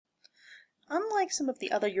unlike some of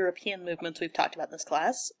the other European movements we've talked about in this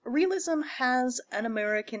class, realism has an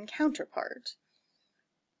American counterpart.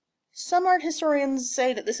 Some art historians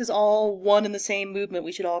say that this is all one and the same movement.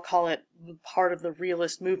 We should all call it part of the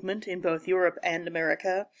realist movement in both Europe and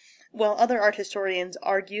America, while other art historians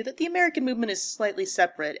argue that the American movement is slightly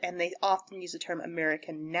separate, and they often use the term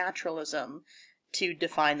American Naturalism to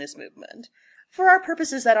define this movement. For our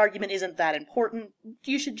purposes, that argument isn't that important.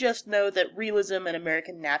 You should just know that realism and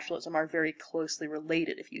American naturalism are very closely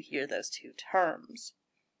related if you hear those two terms.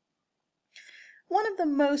 One of the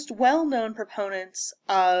most well-known proponents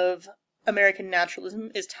of American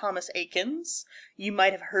naturalism is Thomas Eakins. You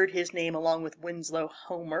might have heard his name along with Winslow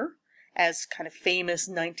Homer as kind of famous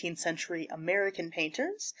 19th century American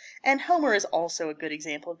painters, and Homer is also a good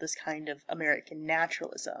example of this kind of American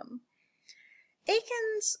naturalism.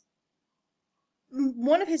 Eakins,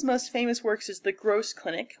 one of his most famous works is The Gross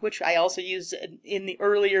Clinic, which I also used in the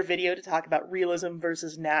earlier video to talk about realism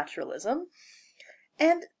versus naturalism.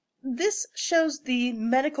 And this shows the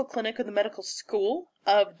medical clinic or the medical school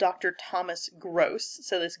of Dr. Thomas Gross.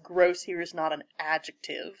 So this Gross here is not an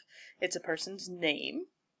adjective, it's a person's name.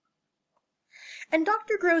 And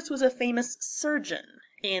Dr. Gross was a famous surgeon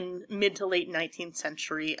in mid to late 19th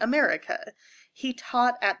century America. He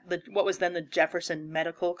taught at what was then the Jefferson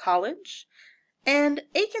Medical College. And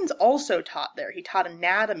Eakins also taught there. He taught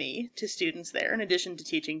anatomy to students there, in addition to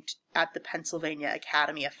teaching at the Pennsylvania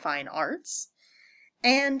Academy of Fine Arts.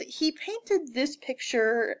 And he painted this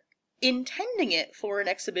picture intending it for an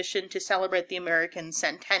exhibition to celebrate the American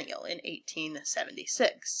Centennial in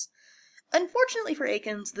 1876. Unfortunately for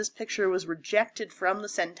Eakins, this picture was rejected from the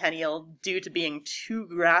Centennial due to being too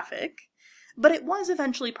graphic, but it was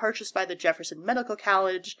eventually purchased by the Jefferson Medical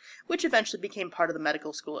College, which eventually became part of the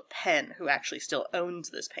medical school at Penn, who actually still owns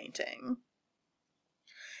this painting.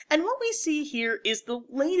 And what we see here is the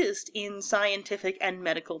latest in scientific and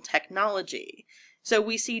medical technology. So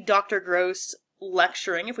we see Dr. Gross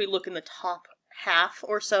lecturing. If we look in the top half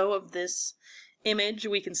or so of this image,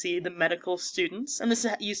 we can see the medical students. And this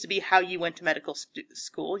used to be how you went to medical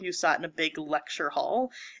school. You sat in a big lecture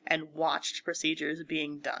hall and watched procedures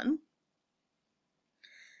being done.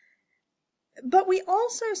 But we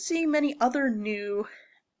also see many other new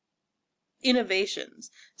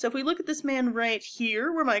innovations. So if we look at this man right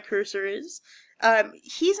here, where my cursor is,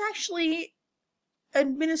 he's actually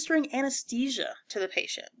administering anesthesia to the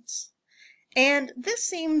patients. And this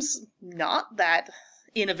seems not that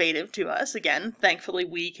innovative to us. Again, thankfully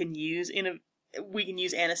we can use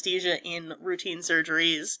anesthesia in routine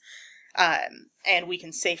surgeries, and we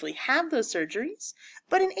can safely have those surgeries.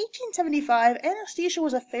 But in 1875, anesthesia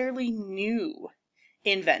was a fairly new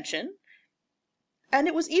invention, and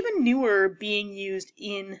it was even newer being used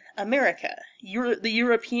in America. The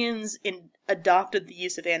Europeans adopted the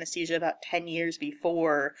use of anesthesia about 10 years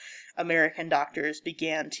before American doctors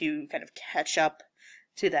began to kind of catch up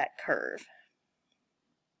to that curve.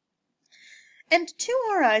 And to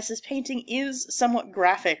our eyes, this painting is somewhat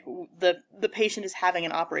graphic. The patient is having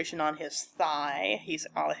an operation on his thigh. He's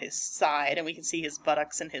on his side, and we can see his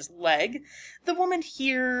buttocks and his leg. The woman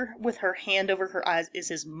here, with her hand over her eyes, is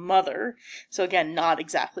his mother. So again, not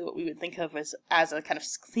exactly what we would think of as a kind of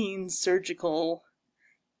clean surgical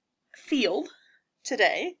field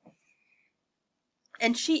today.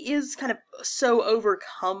 And she is kind of so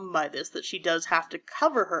overcome by this that she does have to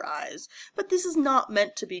cover her eyes. But this is not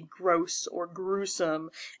meant to be gross or gruesome.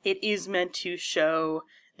 It is meant to show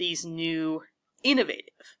these new,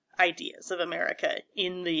 innovative ideas of America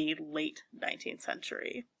in the late 19th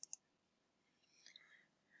century.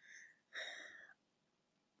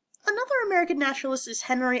 Another American naturalist is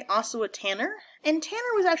Henry Ossawa Tanner, and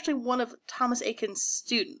Tanner was actually one of Thomas Eakins'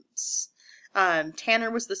 students.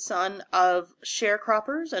 Tanner was the son of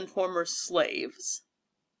sharecroppers and former slaves.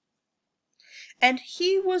 And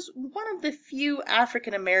he was one of the few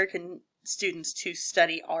African American students to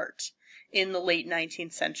study art in the late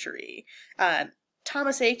 19th century.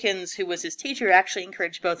 Thomas Eakins, who was his teacher, actually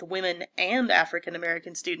encouraged both women and African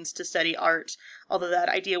American students to study art, although that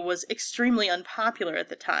idea was extremely unpopular at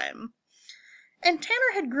the time. And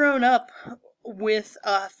Tanner had grown up with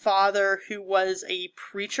a father who was a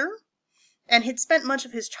preacher, and he'd spent much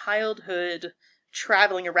of his childhood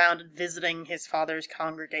traveling around and visiting his father's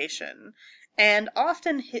congregation. And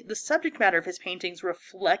often the subject matter of his paintings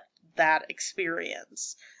reflect that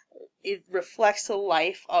experience. It reflects the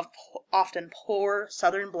life of often poor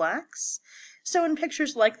Southern blacks. So in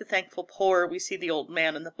pictures like The Thankful Poor, we see the old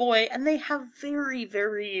man and the boy, and they have very,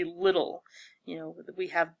 very little. You know, we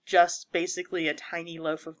have just basically a tiny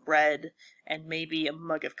loaf of bread and maybe a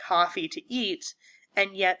mug of coffee to eat.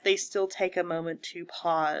 and yet they still take a moment to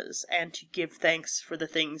pause and to give thanks for the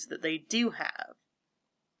things that they do have.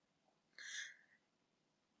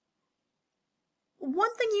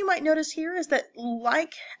 One thing you might notice here is that,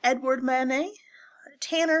 like Edward Manet,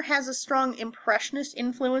 Tanner has a strong Impressionist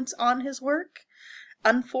influence on his work.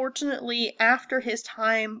 Unfortunately, after his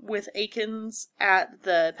time with Eakins at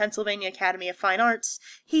the Pennsylvania Academy of Fine Arts,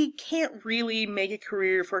 he can't really make a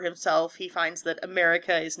career for himself. He finds that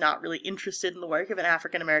America is not really interested in the work of an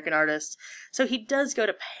African-American artist. So he does go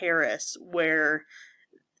to Paris, where,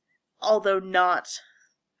 although not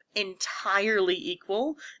entirely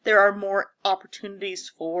equal, there are more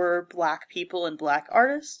opportunities for Black people and Black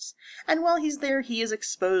artists, and while he's there he is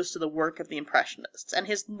exposed to the work of the Impressionists, and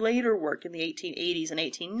his later work in the 1880s and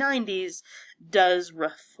 1890s does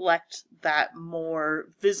reflect that more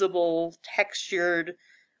visible, textured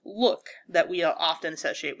look that we often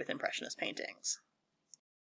associate with Impressionist paintings.